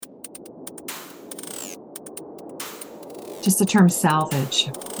Just the term salvage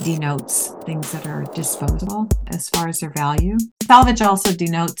denotes things that are disposable as far as their value. Salvage also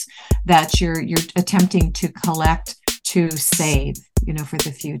denotes that you're attempting to collect to save, for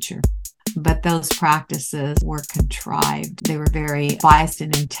the future. But those practices were contrived. They were very biased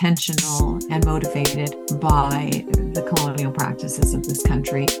and intentional and motivated by the colonial practices of this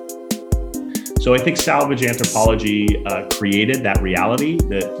country. So I think salvage anthropology created that reality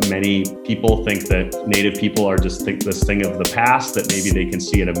that many people think that Native people are just this thing of the past, that maybe they can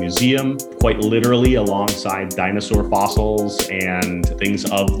see at a museum, quite literally alongside dinosaur fossils and things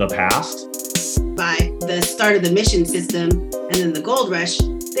of the past. By the start of the mission system and then the gold rush,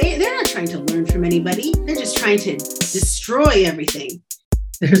 they're not trying to learn from anybody. They're just trying to destroy everything.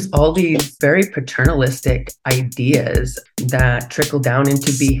 There's all these very paternalistic ideas that trickle down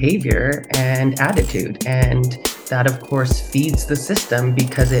into behavior and attitude. And that, of course, feeds the system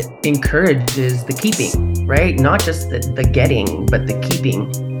because it encourages the keeping, right? Not just the getting, but the keeping.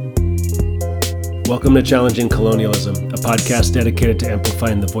 Welcome to Challenging Colonialism, a podcast dedicated to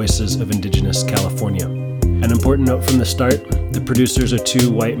amplifying the voices of Indigenous California. An important note from the start, the producers are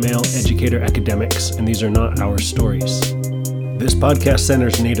two white male educator academics, and these are not our stories. This podcast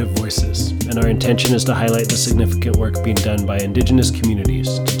centers Native voices, and our intention is to highlight the significant work being done by Indigenous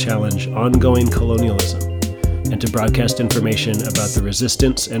communities to challenge ongoing colonialism and to broadcast information about the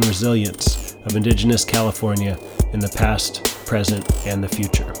resistance and resilience of Indigenous California in the past, present, and the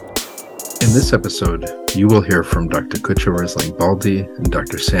future. In this episode, you will hear from Dr. Kutcha Risling Baldi and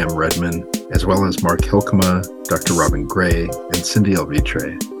Dr. Sam Redman, as well as Mark Hilkema, Dr. Robin Gray, and Cindy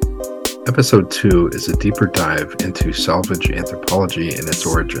Alvitre. Episode 2 is a deeper dive into salvage anthropology and its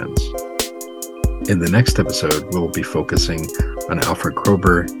origins. In the next episode, we'll be focusing on Alfred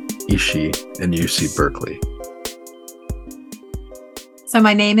Kroeber, Ishi, and UC Berkeley. So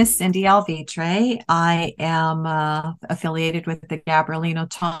my name is Cindy Alvitre. I am affiliated with the Gabrielino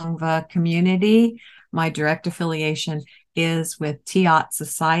Tongva community. My direct affiliation is with Tiat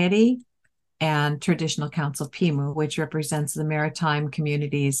Society and Traditional Council Pimu, which represents the maritime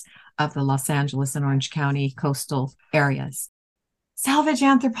communities of the Los Angeles and Orange County coastal areas. Salvage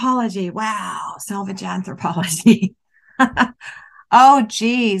anthropology. Wow, salvage anthropology. Oh,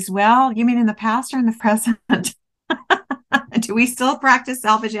 geez. Well, you mean in the past or in the present? Do we still practice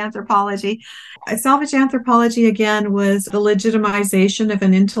salvage anthropology? Salvage anthropology, again, was the legitimization of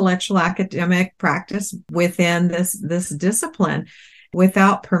an intellectual academic practice within this discipline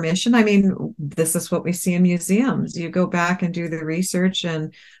without permission. I mean, this is what we see in museums. You go back and do the research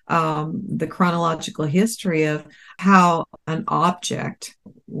and the chronological history of how an object,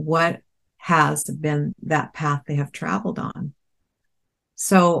 what has been that path they have traveled on.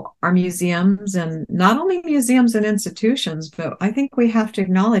 So our museums, and not only museums and institutions, but I think we have to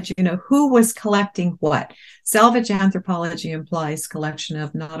acknowledge, who was collecting what. Salvage anthropology implies collection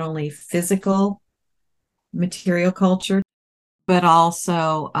of not only physical material culture, but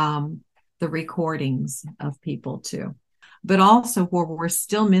also the recordings of people too. But also where we're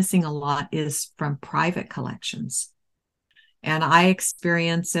still missing a lot is from private collections. And I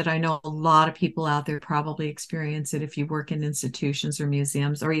experience it. I know a lot of people out there probably experience it if you work in institutions or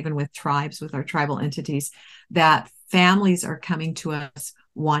museums, or even with tribes, with our tribal entities, that families are coming to us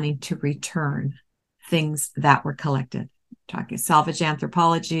wanting to return things that were collected. Talking salvage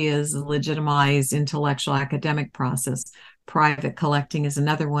anthropology is a legitimized intellectual academic process. Private collecting is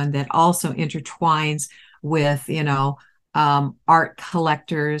another one that also intertwines with, art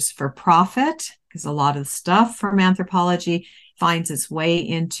collectors for profit, because a lot of the stuff from anthropology finds its way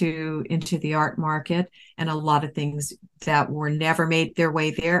into the art market, and a lot of things that were never made their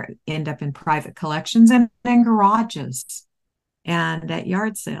way there end up in private collections and in garages and at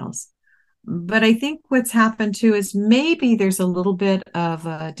yard sales. But I think what's happened too is maybe there's a little bit of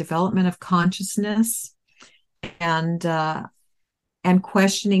a development of consciousness and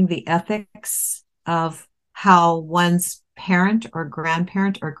questioning the ethics of how one's parent or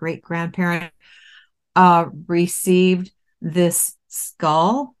grandparent or great-grandparent received this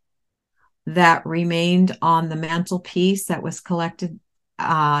skull that remained on the mantelpiece that was collected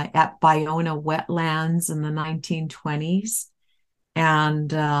at Bayona wetlands in the 1920s. And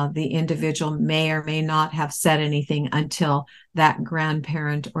the individual may or may not have said anything until that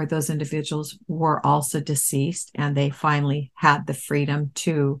grandparent or those individuals were also deceased, and they finally had the freedom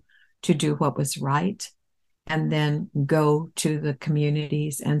to do what was right, and then go to the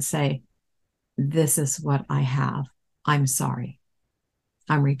communities and say, this is what I have. I'm sorry.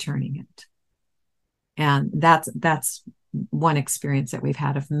 I'm returning it. And that's one experience that we've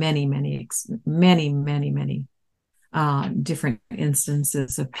had of many different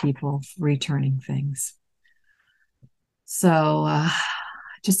instances of people returning things. So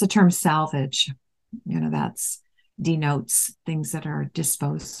just the term salvage, that's denotes things that are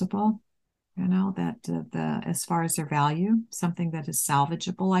disposable, that the as far as their value, something that is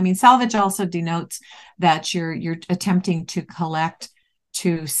salvageable. I mean, salvage also denotes that you're attempting to collect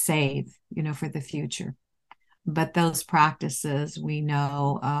to save, for the future. But those practices we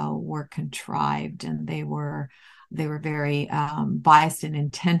know were contrived, and they were very biased and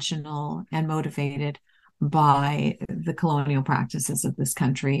intentional and motivated by the colonial practices of this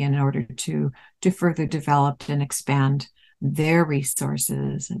country in order to further develop and expand their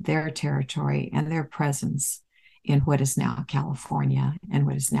resources, their territory, and their presence in what is now California and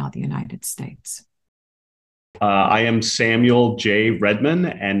what is now the United States. I am Samuel J. Redman,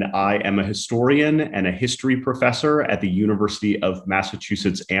 and I am a historian and a history professor at the University of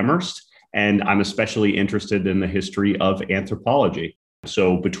Massachusetts Amherst, and I'm especially interested in the history of anthropology.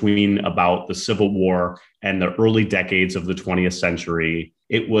 So between about the Civil War and the early decades of the 20th century,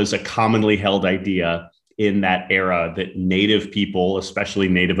 it was a commonly held idea in that era that Native people, especially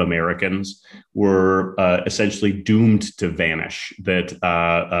Native Americans, were essentially doomed to vanish, that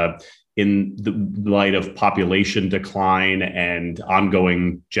in the light of population decline and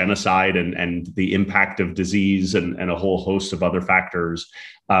ongoing genocide and the impact of disease and a whole host of other factors.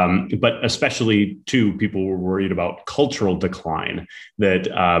 But especially, too, people were worried about cultural decline,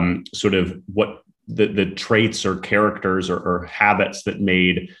 that sort of what the traits or characters or habits that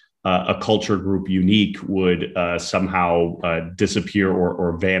made a culture group unique would somehow disappear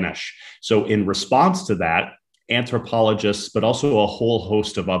or vanish. So in response to that, anthropologists, but also a whole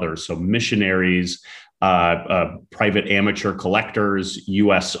host of others, so missionaries, private amateur collectors,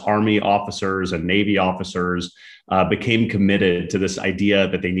 U.S. Army officers and Navy officers became committed to this idea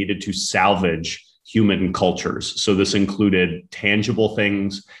that they needed to salvage human cultures. So this included tangible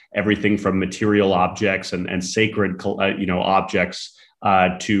things, everything from material objects and sacred, objects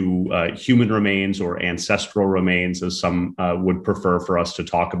to human remains or ancestral remains, as some would prefer for us to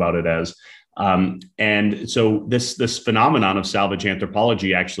talk about it as. And so this phenomenon of salvage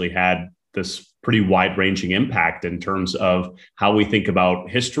anthropology actually had this pretty wide-ranging impact in terms of how we think about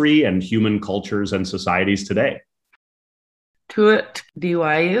history and human cultures and societies today. s02e02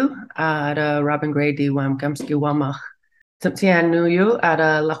 DYU at Robin Gray DWAM Gamski Wamach. Samtian Nuyu at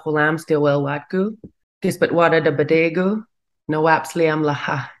Lahulam Stewel Watgu, Gisbatwada de Badegu, Noaps Liam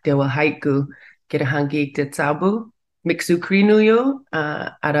Laha Dewa Haiku, Gitahangi Titsabu, Mixukri Nuyu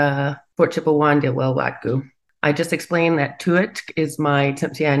at a Fort Chippewan Dewel Watgu. I just explained that s02e02 is my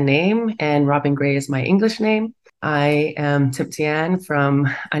Tsimshian name and Robin Gray is my English name. I am Tsimshian from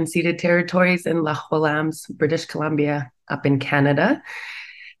unceded territories in Lahualams, British Columbia, up in Canada.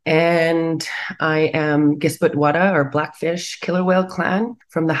 And I am Gisbutwada or Blackfish Killer Whale clan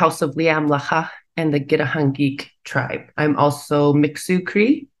from the House of Liam Laha and the Gitahangik tribe. I'm also Mixu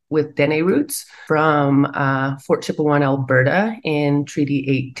Cree with Dene roots from Fort Chippewan, Alberta in Treaty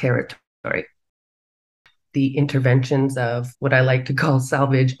 8 territory. The interventions of what I like to call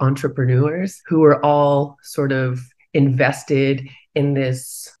salvage entrepreneurs who are all sort of invested in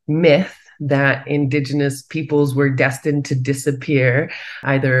this myth that Indigenous peoples were destined to disappear,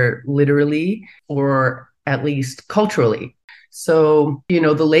 either literally or at least culturally. So, the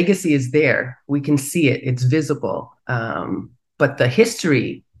legacy is there. We can see it. It's visible. But the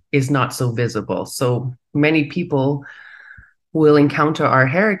history is not so visible. So many people will encounter our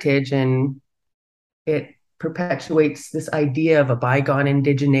heritage and it perpetuates this idea of a bygone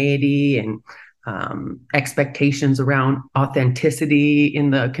indigeneity and expectations around authenticity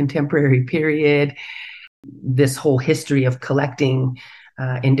in the contemporary period. This whole history of collecting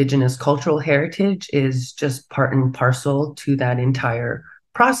Indigenous cultural heritage is just part and parcel to that entire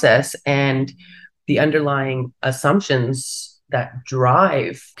process. And the underlying assumptions that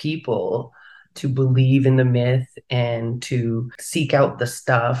drive people to believe in the myth and to seek out the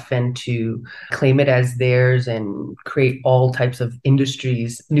stuff and to claim it as theirs and create all types of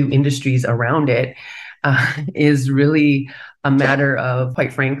industries, new industries around it, is really a matter of,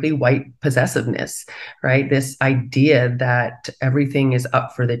 quite frankly, white possessiveness, right? This idea that everything is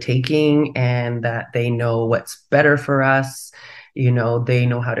up for the taking and that they know what's better for us. They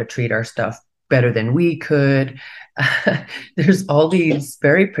know how to treat our stuff better than we could. There's all these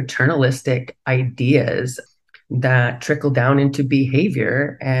very paternalistic ideas that trickle down into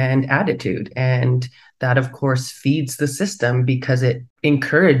behavior and attitude. And that, of course, feeds the system because it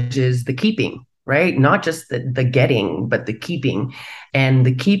encourages the keeping, right? Not just the getting, but the keeping. And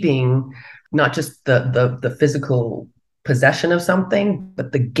the keeping, not just the physical possession of something,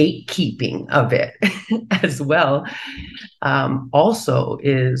 but the gatekeeping of it as well, also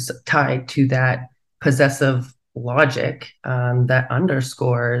is tied to that possessive logic that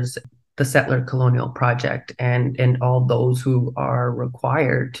underscores the settler colonial project and all those who are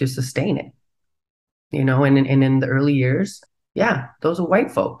required to sustain it. And in the early years, yeah, those are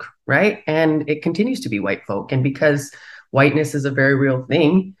white folk, right? And it continues to be white folk. And because whiteness is a very real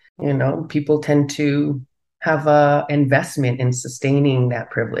thing, people tend to have a investment in sustaining that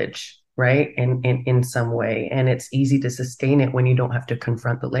privilege, right? In some way. And it's easy to sustain it when you don't have to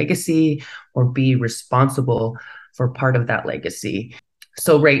confront the legacy or be responsible for part of that legacy.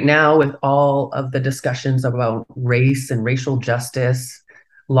 So right now, with all of the discussions about race and racial justice,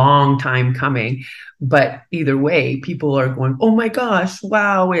 long time coming, but either way, people are going, oh my gosh,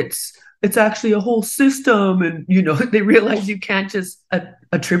 wow, it's actually a whole system. And, they realize you can't just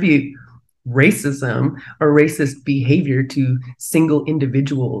attribute racism or racist behavior to single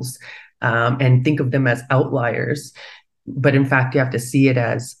individuals and think of them as outliers. But in fact, you have to see it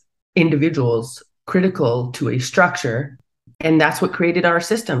as individuals critical to a structure. And that's what created our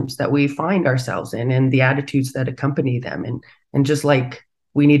systems that we find ourselves in and the attitudes that accompany them. And just like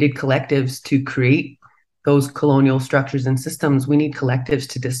we needed collectives to create those colonial structures and systems, we need collectives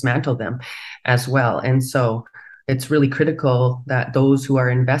to dismantle them as well. And so it's really critical that those who are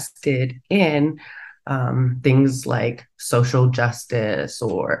invested in things like social justice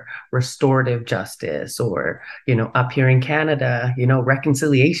or restorative justice, or, up here in Canada,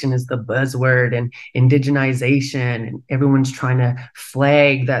 reconciliation is the buzzword, and indigenization, and everyone's trying to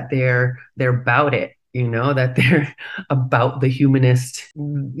flag that they're about it, that they're about the humanist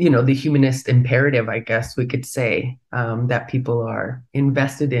imperative, I guess we could say, that people are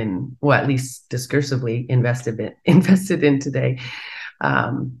invested in, well, at least discursively invested in today.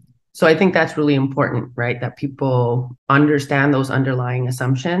 So I think that's really important, right? That people understand those underlying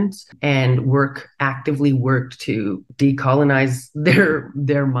assumptions and actively work to decolonize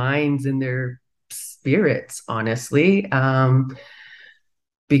their minds and their spirits, honestly.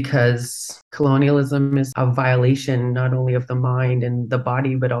 Because colonialism is a violation not only of the mind and the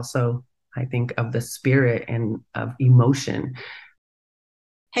body, but also, I think, of the spirit and of emotion.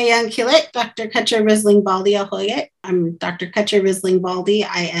 Hey, I'm Kilit, Dr. Kutcher Risling Baldi Ahoyet. I'm Dr. Kutcher Risling Baldi.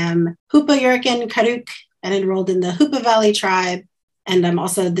 I am Hoopa Yurkin Karuk and enrolled in the Hoopa Valley Tribe. And I'm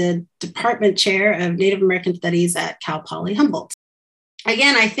also the Department Chair of Native American Studies at Cal Poly Humboldt.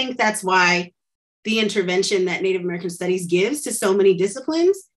 Again, I think that's why the intervention that Native American Studies gives to so many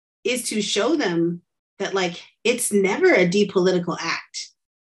disciplines is to show them that, it's never a depolitical act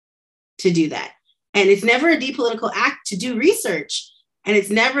to do that. And it's never a depolitical act to do research. And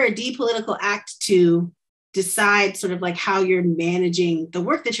it's never a depolitical act to decide sort of how you're managing the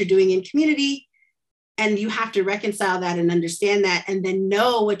work that you're doing in community. And you have to reconcile that and understand that, and then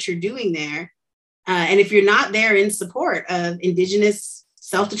know what you're doing there. And if you're not there in support of Indigenous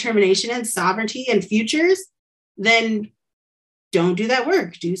self-determination and sovereignty and futures, then don't do that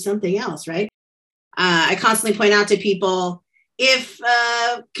work, do something else, right? I constantly point out to people, if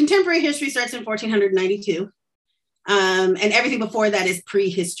contemporary history starts in 1492, and everything before that is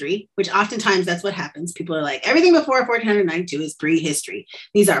prehistory, which oftentimes that's what happens. People are like, everything before 1492 is prehistory.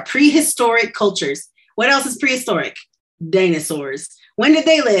 These are prehistoric cultures. What else is prehistoric? Dinosaurs. When did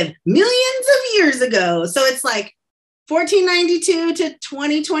they live? Millions of years ago. So it's 1492 to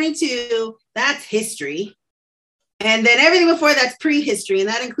 2022, that's history. And then everything before that's prehistory, and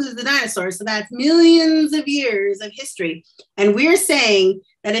that includes the dinosaurs. So that's millions of years of history. And we're saying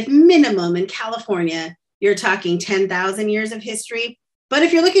that at minimum in California, you're talking 10,000 years of history. But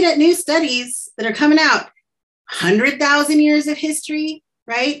if you're looking at new studies that are coming out, 100,000 years of history,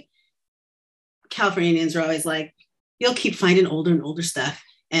 right? Californians are always like, you'll keep finding older and older stuff.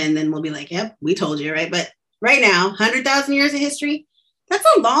 And then we'll be like, yep, we told you, right? But right now, 100,000 years of history, that's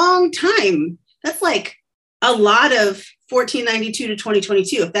a long time. That's a lot of 1492 to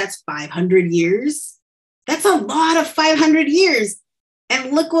 2022. If that's 500 years, that's a lot of 500 years.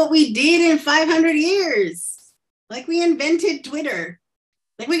 And look what we did in 500 years. We invented Twitter.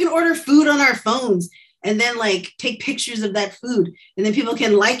 We can order food on our phones and then take pictures of that food, and then people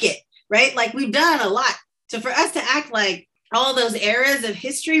can like it, right? We've done a lot. So for us to act like all those eras of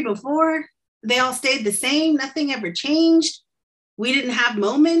history before, they all stayed the same, nothing ever changed, we didn't have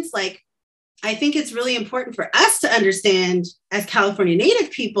moments, I think it's really important for us to understand as California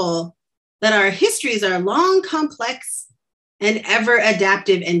Native people that our histories are long, complex, and ever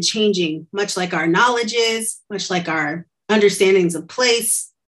adaptive and changing, much like our knowledge is, much like our understandings of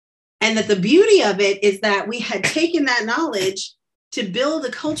place. And that the beauty of it is that we had taken that knowledge to build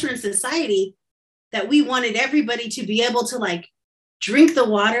a culture and society that we wanted everybody to be able to drink the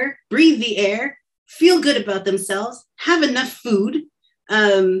water, breathe the air, feel good about themselves, have enough food,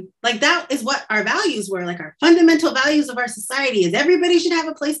 Like that is what our values were. Like our fundamental values of our society is everybody should have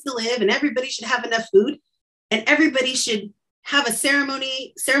a place to live, and everybody should have enough food, and everybody should have a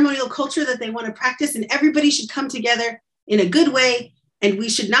ceremonial culture that they want to practice, and everybody should come together in a good way, and we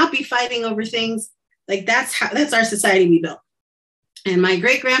should not be fighting over things. Like that's our society we built. And my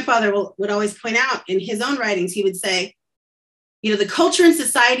great grandfather would always point out in his own writings, he would say, the culture and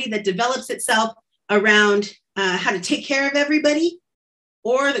society that develops itself around how to take care of everybody,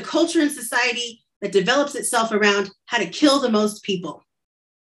 or the culture and society that develops itself around how to kill the most people.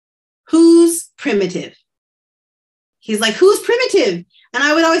 Who's primitive? He's like, who's primitive? And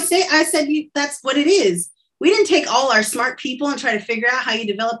I would always say, that's what it is. We didn't take all our smart people and try to figure out how you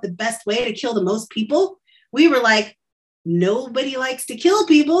develop the best way to kill the most people. We were like, nobody likes to kill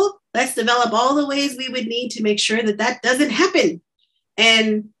people. Let's develop all the ways we would need to make sure that doesn't happen.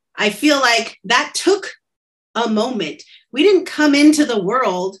 And I feel like that took a moment. We didn't come into the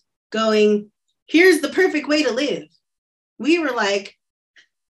world going, here's the perfect way to live. We were like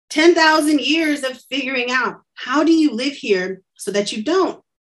 10,000 years of figuring out, how do you live here so that you don't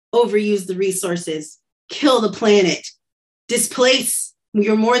overuse the resources, kill the planet, displace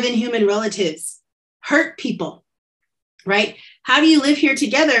your more than human relatives, hurt people, right? How do you live here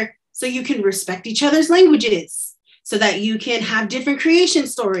together so you can respect each other's languages, so that you can have different creation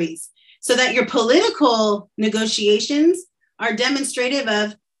stories, so that your political negotiations are demonstrative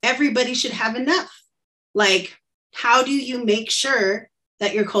of everybody should have enough? Like, how do you make sure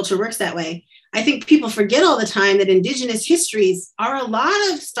that your culture works that way? I think people forget all the time that Indigenous histories are a lot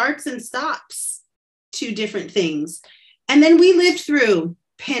of starts and stops to different things. And then we lived through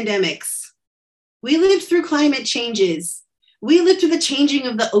pandemics. We lived through climate changes. We lived through the changing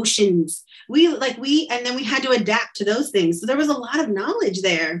of the oceans. And then we had to adapt to those things. So there was a lot of knowledge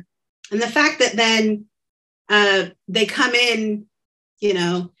there. And the fact that then they come in,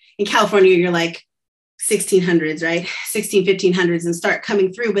 in California, you're like 1600s, right? 1500s and start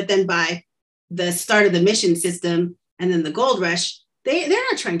coming through. But then by the start of the mission system and then the gold rush, they're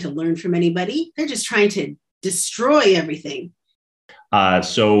not trying to learn from anybody. They're just trying to destroy everything.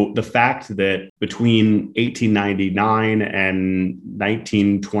 So the fact that between 1899 and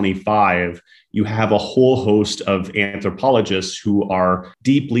 1925, you have a whole host of anthropologists who are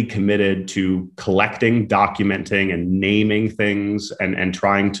deeply committed to collecting, documenting, and naming things and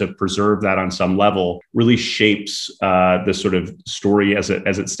trying to preserve that on some level really shapes the sort of story as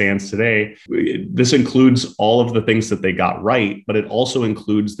it stands today. This includes all of the things that they got right, but it also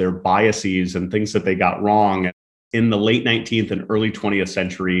includes their biases and things that they got wrong. In the late 19th and early 20th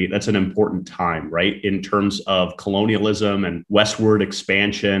century, that's an important time, right? In terms of colonialism and westward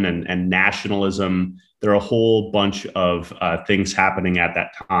expansion and nationalism, there are a whole bunch of things happening at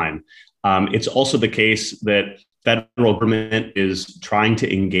that time. It's also the case that federal government is trying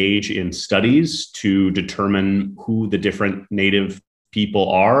to engage in studies to determine who the different Native people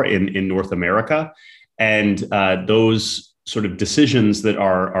are in North America. And those sort of decisions that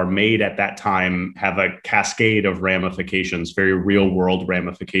are made at that time have a cascade of ramifications, very real world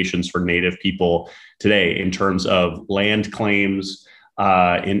ramifications for Native people today in terms of land claims,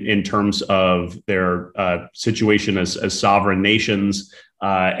 in terms of their situation as sovereign nations,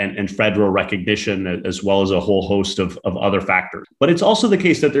 and federal recognition, as well as a whole host of other factors. But it's also the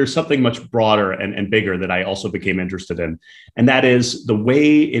case that there's something much broader and bigger that I also became interested in. And that is the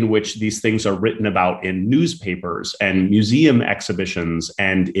way in which these things are written about in newspapers and museum exhibitions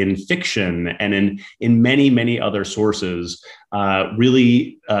and in fiction and in many, many other sources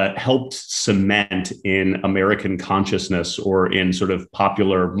really helped cement in American consciousness or in sort of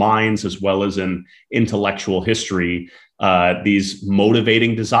popular minds, as well as in intellectual history, these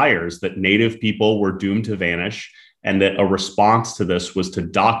motivating desires that Native people were doomed to vanish, and that a response to this was to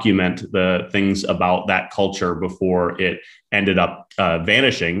document the things about that culture before it ended up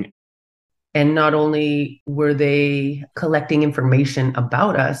vanishing. And not only were they collecting information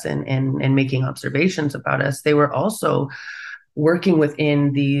about us and making observations about us, they were also working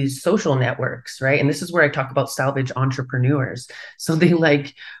within these social networks, right? And this is where I talk about salvage entrepreneurs. So they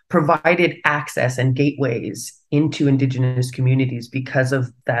provided access and gateways into Indigenous communities because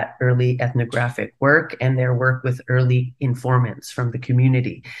of that early ethnographic work and their work with early informants from the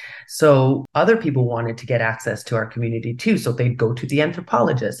community. So other people wanted to get access to our community too. So they'd go to the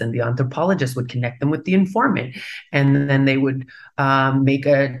anthropologist, and the anthropologist would connect them with the informant. And then they would make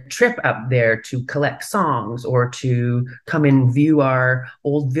a trip up there to collect songs or to come and view our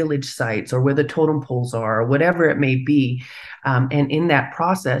old village sites or where the totem poles are or whatever it may be. And in that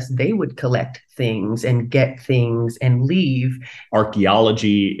process, they would collect things and get things things and leave.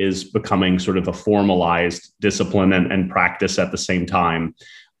 Archaeology is becoming sort of a formalized discipline and practice at the same time.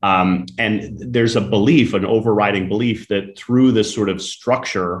 And there's a belief, an overriding belief, that through this sort of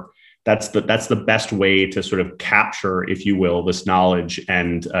structure, that's the best way to sort of capture, if you will, this knowledge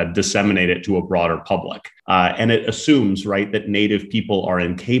and disseminate it to a broader public. And it assumes, right, that Native people are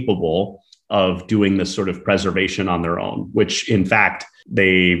incapable of doing this sort of preservation on their own, which in fact,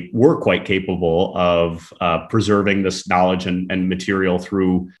 they were quite capable of preserving this knowledge and material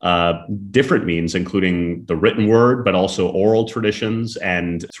through different means, including the written word, but also oral traditions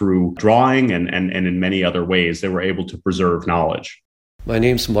and through drawing and in many other ways, they were able to preserve knowledge. My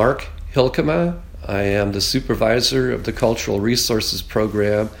name's Mark Hilkema. I am the supervisor of the Cultural Resources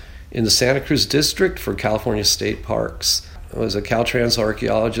Program in the Santa Cruz District for California State Parks. I was a Caltrans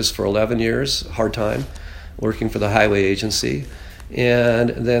archaeologist for 11 years, hard time, working for the Highway Agency. And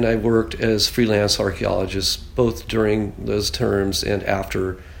then I worked as freelance archaeologist, both during those terms and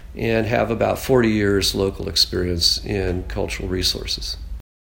after, and have about 40 years local experience in cultural resources.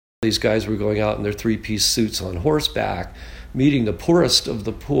 These guys were going out in their three-piece suits on horseback, meeting the poorest of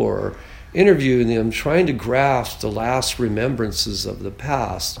the poor, interviewing them, trying to grasp the last remembrances of the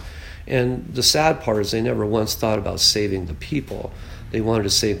past. And the sad part is they never once thought about saving the people. They wanted to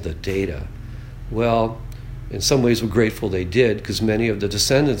save the data. Well, in some ways we're grateful they did, because many of the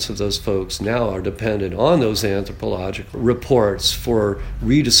descendants of those folks now are dependent on those anthropological reports for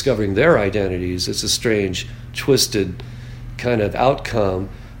rediscovering their identities. It's a strange, twisted kind of outcome.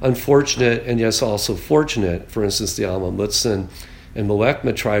 Unfortunate, and yes, also fortunate. For instance, the Alma Mutsun and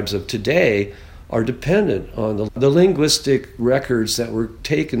Muwekma tribes of today are dependent on the linguistic records that were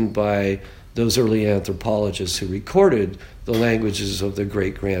taken by those early anthropologists who recorded the languages of their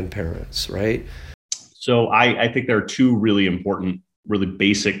great-grandparents, right? So I think there are two really important, really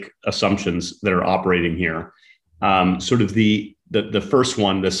basic assumptions that are operating here. Sort of the first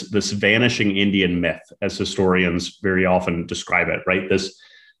one, this vanishing Indian myth, as historians very often describe it, right? This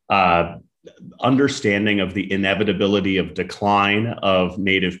understanding of the inevitability of decline of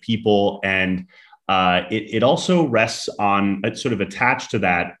Native people. And it also rests on, it's sort of attached to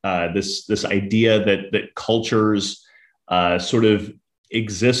that, this idea that cultures sort of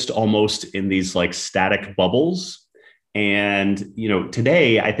exist almost in these like static bubbles. And, you know,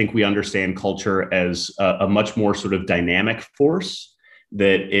 today, I think we understand culture as a much more sort of dynamic force,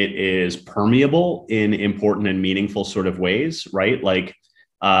 that it is permeable in important and meaningful sort of ways, right? Like,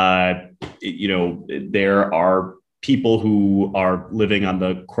 you know, there are people who are living on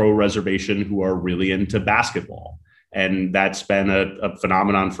the Crow Reservation who are really into basketball. And that's been a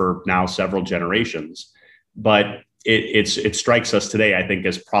phenomenon for now several generations. But it strikes us today, I think,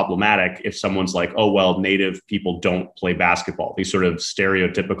 as problematic if someone's like, oh, well, Native people don't play basketball. These sort of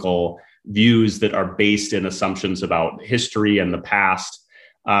stereotypical views that are based in assumptions about history and the past.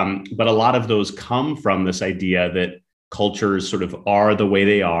 But a lot of those come from this idea that cultures sort of are the way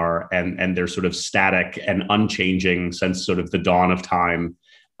they are, and they're sort of static and unchanging since sort of the dawn of time.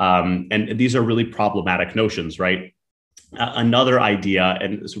 And these are really problematic notions, right? Another idea,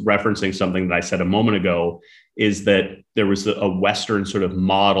 and referencing something that I said a moment ago, is that there was a Western sort of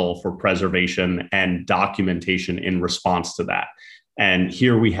model for preservation and documentation in response to that. And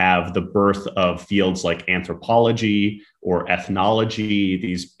here we have the birth of fields like anthropology or ethnology,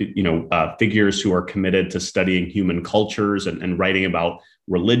 these figures who are committed to studying human cultures and writing about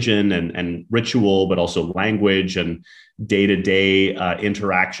religion and ritual, but also language and day-to-day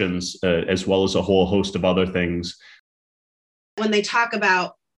interactions, as well as a whole host of other things. When they talk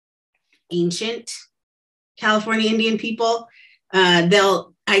about ancient California Indian people,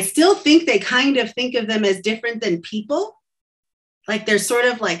 I still think they kind of think of them as different than people. Like they're sort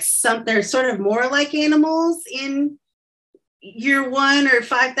of more like animals in year one or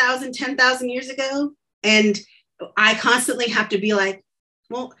 5,000, 10,000 years ago. And I constantly have to be like,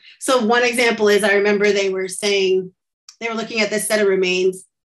 well, so one example is I remember they were looking at this set of remains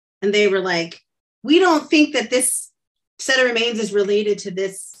and they were like, we don't think that this set of remains is related to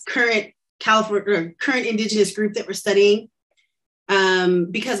this current current indigenous group that we're studying,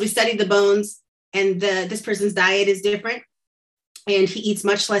 because we studied the bones and this person's diet is different and he eats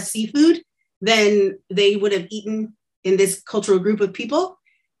much less seafood than they would have eaten in this cultural group of people.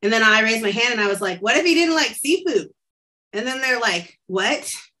 And then I raised my hand and I was like, what if he didn't like seafood? And then they're like,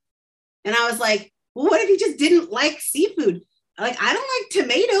 what? And I was like, well, what if he just didn't like seafood? Like, I don't like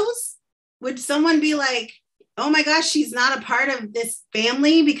tomatoes. Would someone be like, oh my gosh, she's not a part of this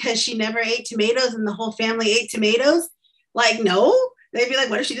family because she never ate tomatoes and the whole family ate tomatoes? Like, no. They'd be like,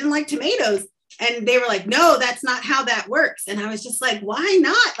 what if she didn't like tomatoes? And they were like, no, that's not how that works. And I was just like, why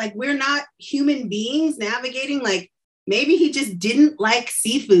not? Like, we're not human beings navigating. Like, maybe he just didn't like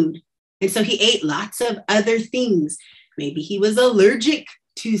seafood. And so he ate lots of other things. Maybe he was allergic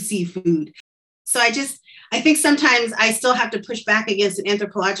to seafood. So I think sometimes I still have to push back against an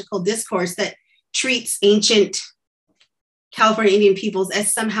anthropological discourse that treats ancient California Indian peoples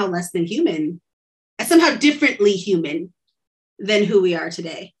as somehow less than human, as somehow differently human than who we are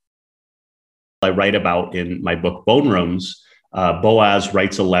today. I write about in my book, Bone Rooms, Boaz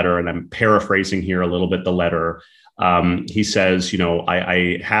writes a letter, and I'm paraphrasing here a little bit the letter. He says,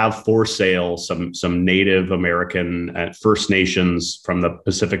 I have for sale some Native American First Nations from the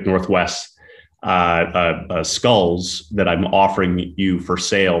Pacific Northwest skulls that I'm offering you for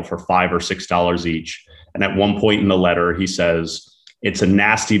sale for $5 or $6 each. And at one point in the letter, he says, it's a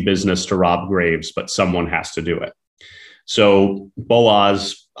nasty business to rob graves, but someone has to do it. So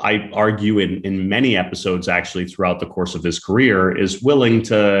Boaz, I argue in many episodes, actually, throughout the course of his career, is willing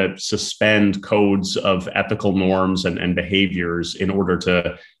to suspend codes of ethical norms and behaviors in order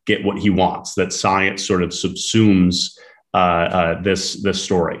to get what he wants, that science sort of subsumes this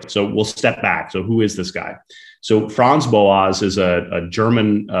story. So we'll step back. So who is this guy? So Franz Boas is a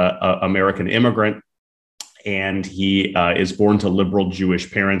German American immigrant, and he is born to liberal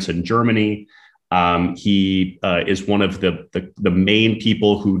Jewish parents in Germany. He is one of the main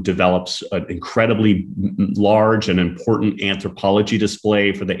people who develops an incredibly large and important anthropology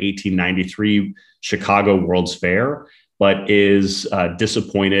display for the 1893 Chicago World's Fair, but is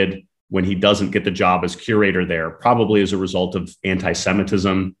disappointed when he doesn't get the job as curator there, probably as a result of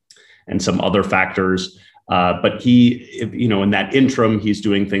anti-Semitism and some other factors. But he, in that interim, he's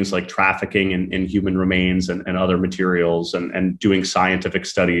doing things like trafficking in human remains and other materials and doing scientific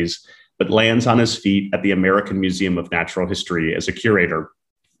studies, but lands on his feet at the American Museum of Natural History as a curator.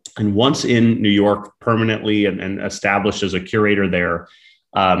 And once in New York permanently and established as a curator there,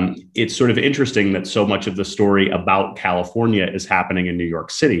 it's sort of interesting that so much of the story about California is happening in New York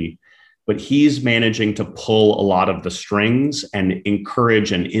City, but he's managing to pull a lot of the strings and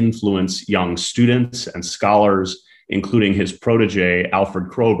encourage and influence young students and scholars, including his protege, Alfred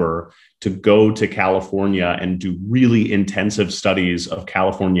Kroeber, to go to California and do really intensive studies of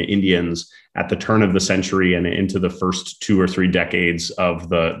California Indians at the turn of the century and into the first 2 or 3 decades of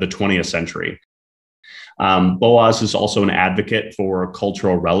the 20th century. Boas is also an advocate for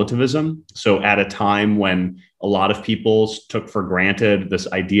cultural relativism. So at a time when a lot of people took for granted this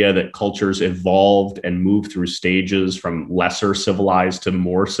idea that cultures evolved and moved through stages from lesser civilized to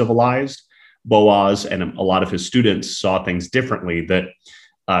more civilized, Boas and a lot of his students saw things differently, that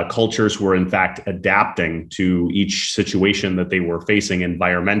cultures were in fact adapting to each situation that they were facing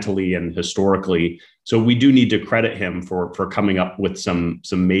environmentally and historically. So we do need to credit him for coming up with some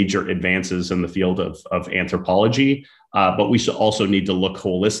major advances in the field of anthropology. But we also need to look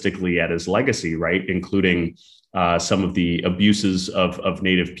holistically at his legacy, right? Including some of the abuses of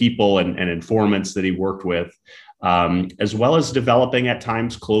Native people and informants that he worked with, as well as developing at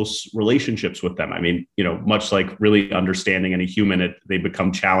times close relationships with them. I mean, much like really understanding any human, they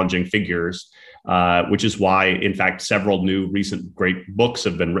become challenging figures, which is why, in fact, several new recent great books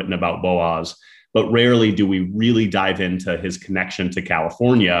have been written about Boas. But rarely do we really dive into his connection to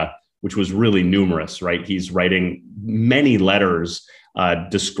California, which was really numerous, right? He's writing many letters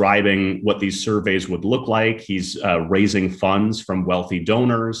describing what these surveys would look like. He's raising funds from wealthy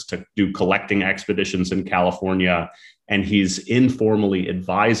donors to do collecting expeditions in California. And he's informally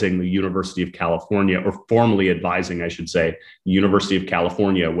advising the University of California, or formally advising, I should say, the University of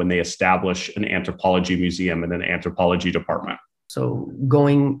California when they establish an anthropology museum and an anthropology department. So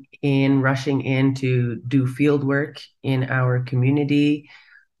rushing in to do field work in our community,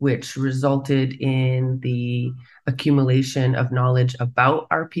 which resulted in the accumulation of knowledge about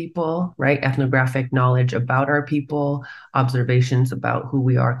our people, right? Ethnographic knowledge about our people, observations about who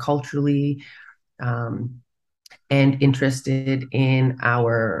we are culturally, and interested in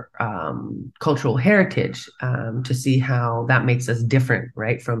our cultural heritage, to see how that makes us different,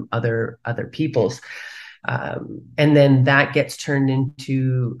 right, from other peoples. And then that gets turned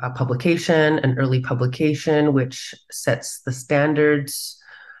into a publication, an early publication, which sets the standards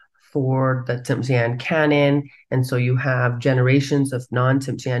for the Tsimshian canon. And so you have generations of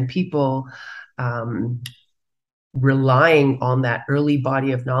non-Tsimshian people relying on that early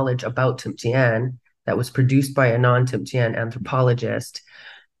body of knowledge about Tsimshian that was produced by a non-Tsimshian anthropologist,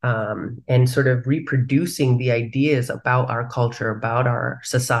 and sort of reproducing the ideas about our culture, about our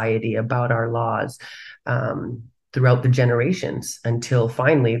society, about our laws, throughout the generations, until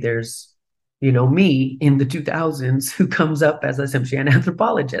finally there's me in the 2000s who comes up as essentially an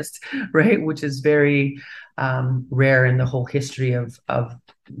anthropologist, right? Which is very rare in the whole history of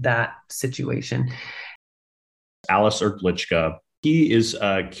that situation. Alois Erdlichka, he is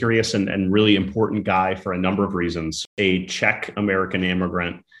a curious and really important guy for a number of reasons. A Czech American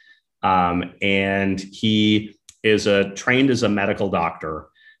immigrant, and he is trained as a medical doctor,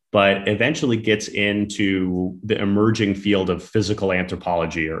 but eventually gets into the emerging field of physical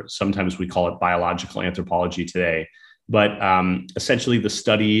anthropology, or sometimes we call it biological anthropology today. But essentially the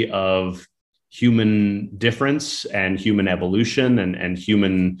study of human difference and human evolution and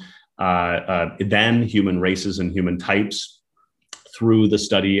human human races and human types through the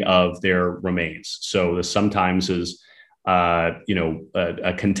study of their remains. So this sometimes is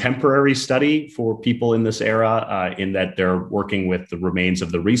a contemporary study for people in this era, in that they're working with the remains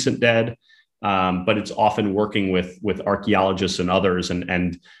of the recent dead, but it's often working with archaeologists and others.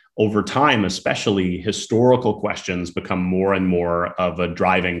 And over time, especially, historical questions become more and more of a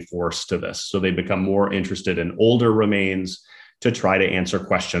driving force to this. So they become more interested in older remains to try to answer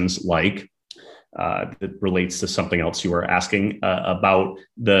questions like, that relates to something else you were asking about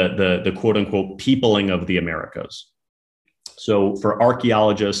the quote unquote peopling of the Americas. So for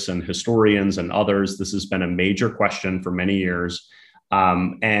archaeologists and historians and others, this has been a major question for many years.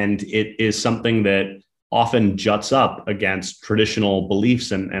 And it is something that often juts up against traditional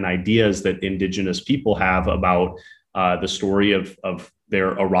beliefs and ideas that Indigenous people have about the story of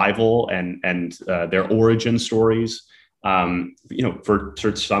their arrival and their origin stories.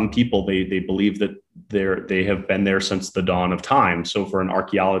 For some people, they believe that they have been there since the dawn of time. So for an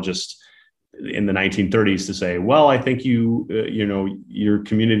archaeologist in the 1930s to say, well, I think your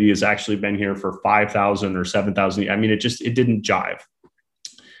community has actually been here for 5,000 or 7,000. I mean, it didn't jive.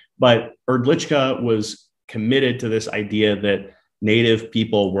 But Erdlichka was committed to this idea that Native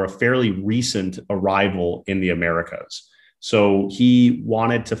people were a fairly recent arrival in the Americas. So he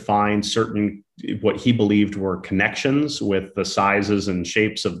wanted to find certain, what he believed were connections with the sizes and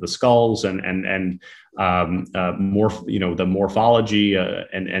shapes of the skulls and the morphology.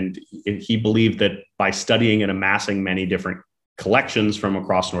 And he believed that by studying and amassing many different collections from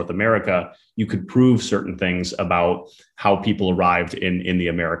across North America, you could prove certain things about how people arrived in the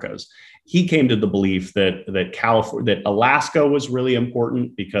Americas. He came to the belief that Alaska was really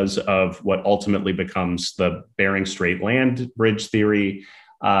important because of what ultimately becomes the Bering Strait land bridge theory.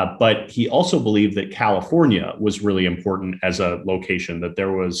 But he also believed that California was really important as a location, that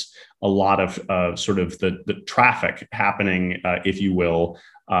there was a lot of sort of the traffic happening, if you will,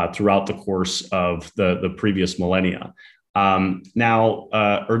 throughout the course of the previous millennia. Now,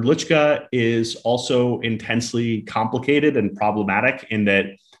 Erdlichka is also intensely complicated and problematic in that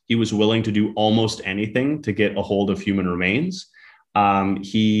he was willing to do almost anything to get a hold of human remains.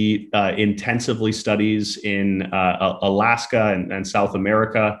 He intensively studies in Alaska and South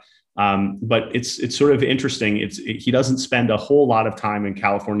America, but it's sort of interesting. He doesn't spend a whole lot of time in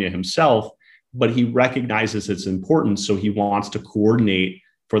California himself, but he recognizes its importance. So he wants to coordinate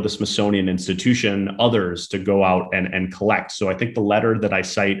for the Smithsonian Institution others to go out and collect. So I think the letter that I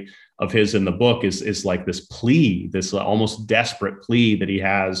cite of his in the book is like this plea, this almost desperate plea that he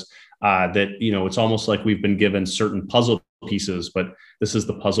has, that, it's almost like we've been given certain puzzle pieces, but this is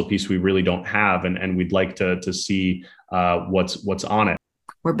the puzzle piece we really don't have. And we'd like to see what's on it.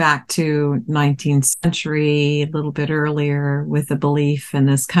 We're back to 19th century, a little bit earlier, with the belief in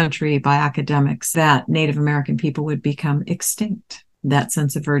this country by academics that Native American people would become extinct. That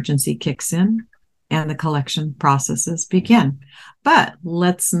sense of urgency kicks in and the collection processes begin. But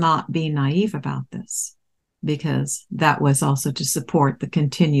let's not be naive about this, because that was also to support the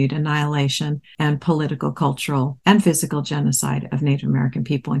continued annihilation and political, cultural, and physical genocide of Native American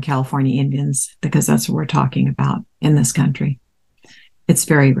people and California Indians, because that's what we're talking about in this country. It's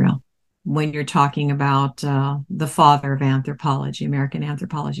very real. When you're talking about the father of anthropology, American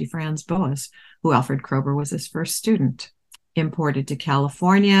anthropology, Franz Boas, who Alfred Kroeber was his first student, imported to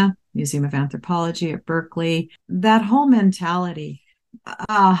California, Museum of Anthropology at Berkeley, that whole mentality,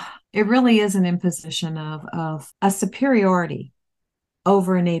 it really is an imposition of a superiority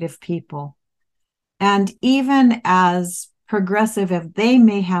over Native people. And even as progressive as they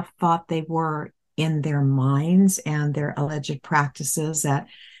may have thought they were in their minds and their alleged practices, that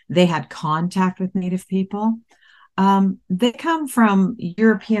they had contact with Native people, they come from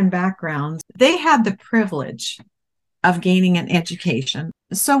European backgrounds. They had the privilege of gaining an education.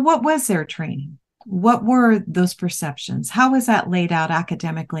 So what was their training? What were those perceptions? How was that laid out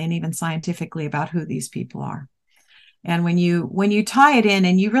academically and even scientifically about who these people are? And when you tie it in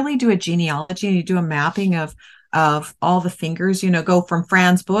and you really do a genealogy and you do a mapping of of all the fingers, go from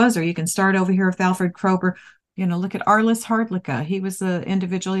Franz Boas, or you can start over here with Alfred Kroeber. Look at Arliss Hardlicka. He was the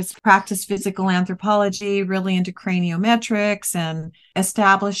individual. He's practiced physical anthropology, really into craniometrics and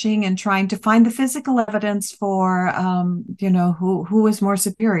establishing and trying to find the physical evidence for, who was more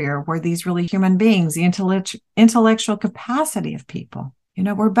superior. Were these really human beings? The intellectual capacity of people.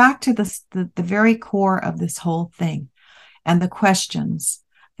 We're back to the very core of this whole thing, and the questions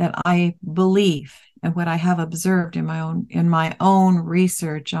that I believe and what I have observed in my own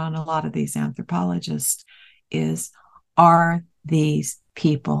research on a lot of these anthropologists is, are these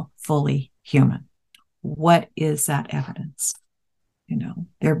people fully human? What is that evidence?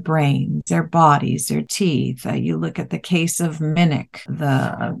 Their brains, their bodies, their teeth. You look at the case of Minnick,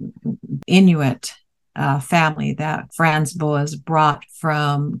 the Inuit family that Franz Boas brought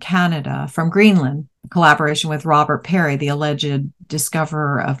from Canada, from Greenland, in collaboration with Robert Perry, the alleged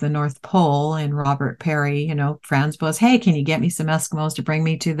discoverer of the North Pole. And Robert Perry, Franz Boas, hey, can you get me some Eskimos to bring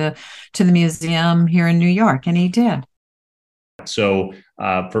me to the museum here in New York? And he did. So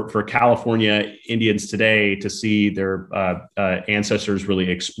for California Indians today to see their ancestors really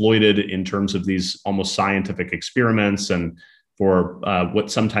exploited in terms of these almost scientific experiments, and for what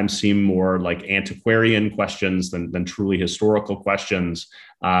sometimes seem more like antiquarian questions than truly historical questions,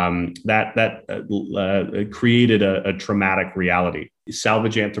 that created a traumatic reality.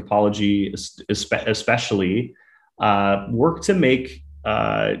 Salvage anthropology especially worked to make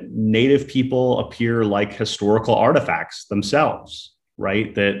Native people appear like historical artifacts themselves,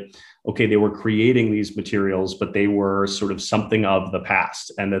 right? That, okay, they were creating these materials, but they were sort of something of the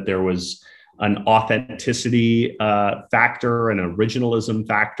past, and that there was an authenticity factor, an originalism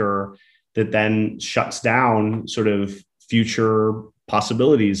factor that then shuts down sort of future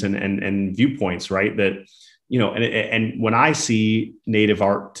possibilities and viewpoints, right? That, and when I see Native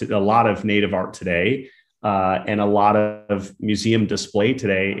art, a lot of Native art today, and a lot of museum display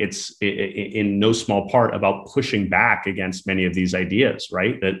today, it's in no small part about pushing back against many of these ideas,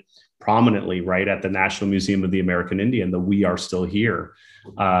 right? That prominently, right, at the National Museum of the American Indian, the "We Are Still Here,"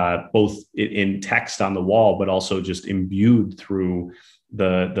 both in text on the wall, but also just imbued through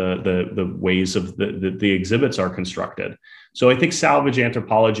the ways of the exhibits are constructed. So I think salvage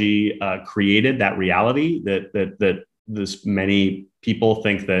anthropology created that reality that this many people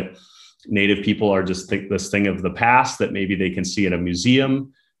think that Native people are just this thing of the past that maybe they can see at a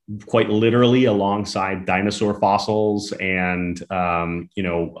museum, quite literally alongside dinosaur fossils and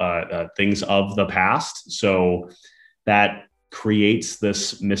things of the past. So that creates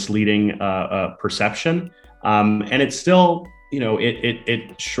this misleading perception, and it's still,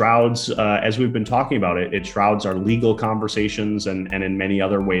 it shrouds, as we've been talking about it shrouds our legal conversations and in many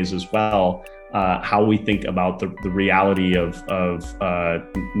other ways as well, how we think about the reality of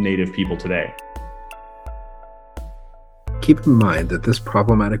Native people today. Keep in mind that this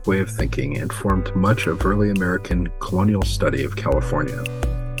problematic way of thinking informed much of early American colonial study of California.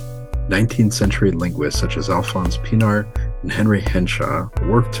 19th century linguists such as Alphonse Pinard and Henry Henshaw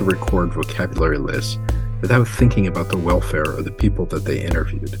worked to record vocabulary lists without thinking about the welfare of the people that they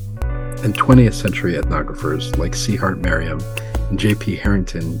interviewed. And 20th century ethnographers like C. Hart Merriam and J.P.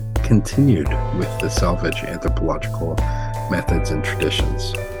 Harrington continued with the salvage anthropological methods and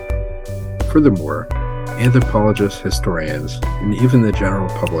traditions. Furthermore, anthropologists, historians, and even the general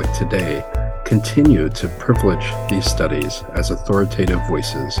public today continue to privilege these studies as authoritative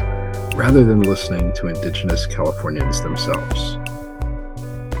voices rather than listening to Indigenous Californians themselves.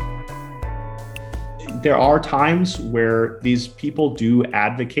 There are times where these people do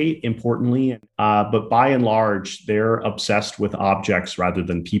advocate importantly, but by and large, they're obsessed with objects rather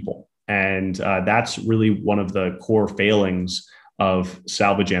than people. And that's really one of the core failings of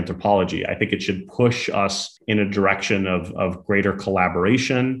salvage anthropology. I think it should push us in a direction of greater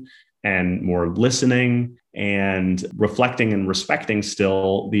collaboration and more listening and reflecting and respecting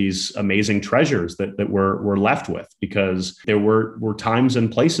still these amazing treasures that we're left with, because there were times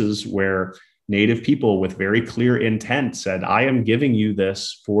and places where Native people with very clear intent said, I am giving you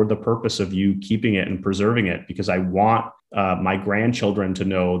this for the purpose of you keeping it and preserving it, because I want my grandchildren to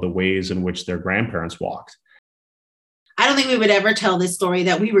know the ways in which their grandparents walked. I don't think we would ever tell this story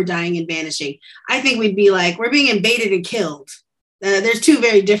that we were dying and vanishing. I think we'd be like, we're being invaded and killed. There's two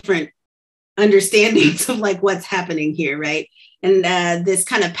very different understandings of like what's happening here, right? And this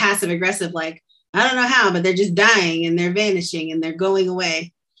kind of passive aggressive, like, I don't know how, but they're just dying and they're vanishing and they're going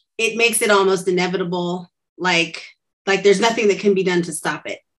away. It makes it almost inevitable, like there's nothing that can be done to stop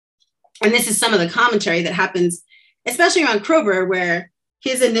it. And this is some of the commentary that happens, especially around Kroeber, where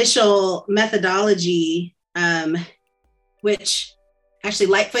his initial methodology, which actually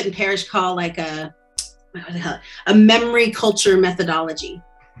Lightfoot and Parrish call like a a memory culture methodology.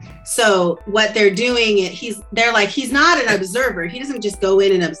 So what they're doing, he's not an observer. He doesn't just go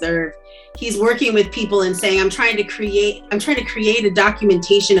in and observe. He's working with people and saying, I'm trying to create a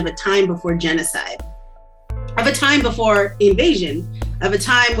documentation of a time before genocide, of a time before invasion, of a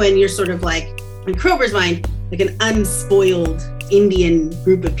time when you're sort of like, in Kroeber's mind, like an unspoiled Indian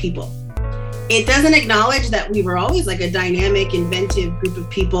group of people. It doesn't acknowledge that we were always like a dynamic, inventive group of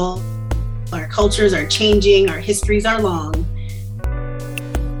people. Our cultures are changing, our histories are long.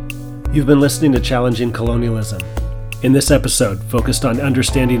 You've been listening to Challenging Colonialism. In this episode, focused on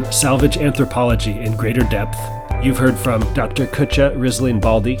understanding salvage anthropology in greater depth, you've heard from Dr. Kutcha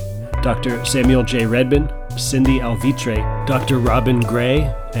Risling-Baldi, Dr. Samuel J. Redman, Cindy Alvitre, Dr. Robin Gray,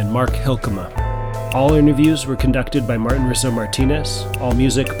 and Mark Hilkema. All interviews were conducted by Martin Russo Martinez, all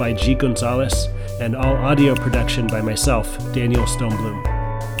music by G. Gonzalez, and all audio production by myself, Daniel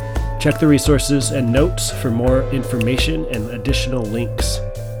Stoneblum. Check the resources and notes for more information and additional links.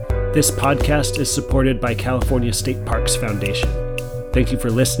 This podcast is supported by California State Parks Foundation. Thank you for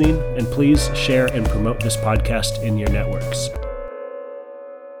listening, and please share and promote this podcast in your networks.